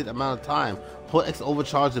limited amount of time. Hold X to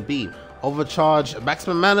overcharge the beam. Overcharge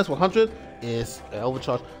maximum mana is 100. Is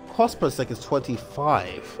overcharge cost per second is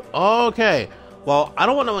 25. Okay. Well, I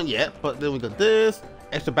don't want that one yet, but then we got this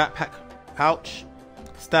extra backpack pouch,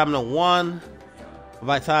 stamina 1,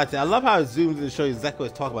 vitality. I love how it zooms in to show you exactly what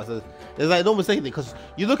it's talking about. So there's like no mistaking it, because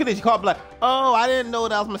you look at it, you can't be like, oh, I didn't know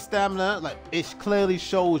that was my stamina. Like, it clearly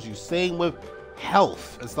shows you. Same with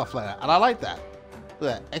health and stuff like that, and I like that. Look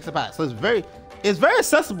at that extra pack. So it's very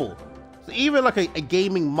accessible. So even like a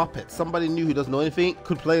gaming muppet, somebody new who doesn't know anything,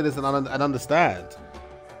 could play this and understand.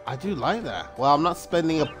 I do like that. Well, I'm not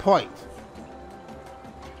spending a point.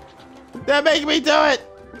 They're making me do it!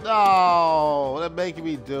 No, they're making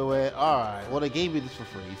me do it. Alright, well, they gave me this for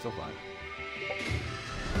free, so fine.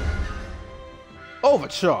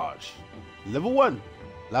 Overcharge. Level 1.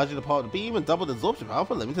 Allows you to power the beam and double the absorption power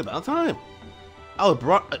for a limited amount of time. Oh,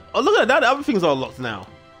 look at that. The other things are unlocked now.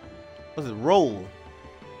 What's it? Roll.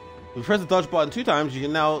 If you press the dodge button 2 times, you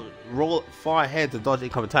can now roll far ahead to dodge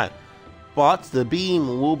incoming attack. But the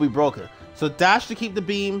beam will be broken. So dash to keep the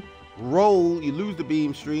beam. Roll, you lose the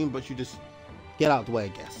beam stream, but you just get out the way, I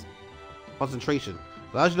guess. Concentration.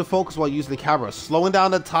 Allows you to focus while using the camera, slowing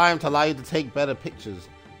down the time to allow you to take better pictures.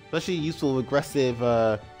 Especially useful with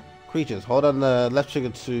aggressive creatures. Hold on the left trigger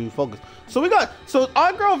to focus. So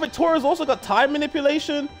our girl Victoria's also got time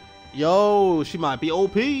manipulation. Yo, she might be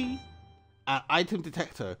OP. Item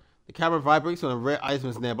detector. The camera vibrates when a rare item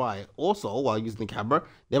is nearby. Also, while using the camera,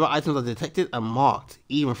 nearby items are detected and marked,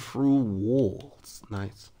 even through walls.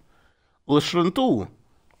 Nice. Ushran 2.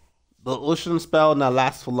 The Ushran spell now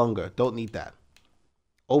lasts for longer. Don't need that.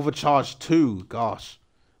 Overcharge 2. Gosh.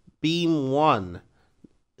 Beam 1.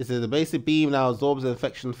 This is the basic beam now absorbs the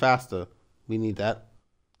infection faster. We need that.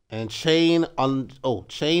 And chain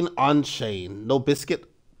unchain. No biscuit.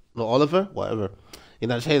 No Oliver. Whatever. You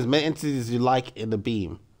know, chain as many entities as you like in the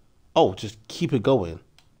beam. Oh, just keep it going.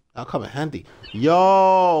 That'll come in handy.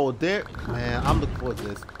 Yo, there, man, I'm looking forward to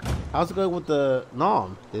this. How's it going with the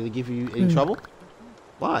Nom? Did they give you any trouble?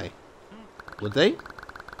 Why? Would they?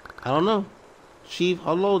 I don't know. Chief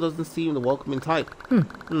Hello doesn't seem the welcoming type.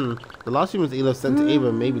 The last humans Ela sent to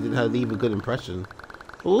Ava maybe didn't leave a good impression.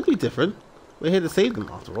 But we'll be different. We're here to save them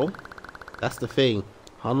after all. That's the thing.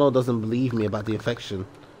 Hello doesn't believe me about the infection.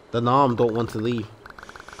 The Nom don't want to leave.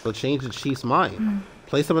 So change the chief's mind.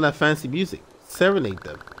 Play some of that fancy music. Serenade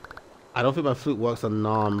them. I don't think my flute works on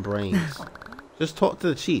non-brains. Just talk to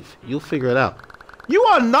the chief. You'll figure it out. You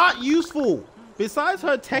are not useful. Besides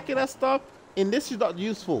her teching that stuff, in this she's not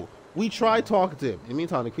useful. We tried talking to him. In the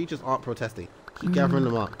meantime, the creatures aren't protesting. Keep gathering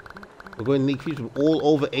them up. We're going to need creatures all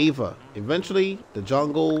over Ava. Eventually, the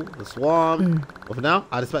jungle, the swamp. But for now,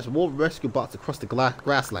 I dispatch more rescue bots across the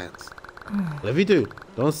grasslands. Whatever you do,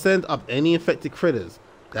 don't send up any infected critters.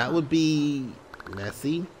 That would be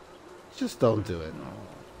messy. Just don't do it.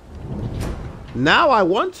 Now I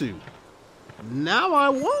want to.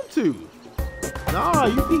 Nah,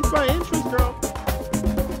 you piqued my interest, girl.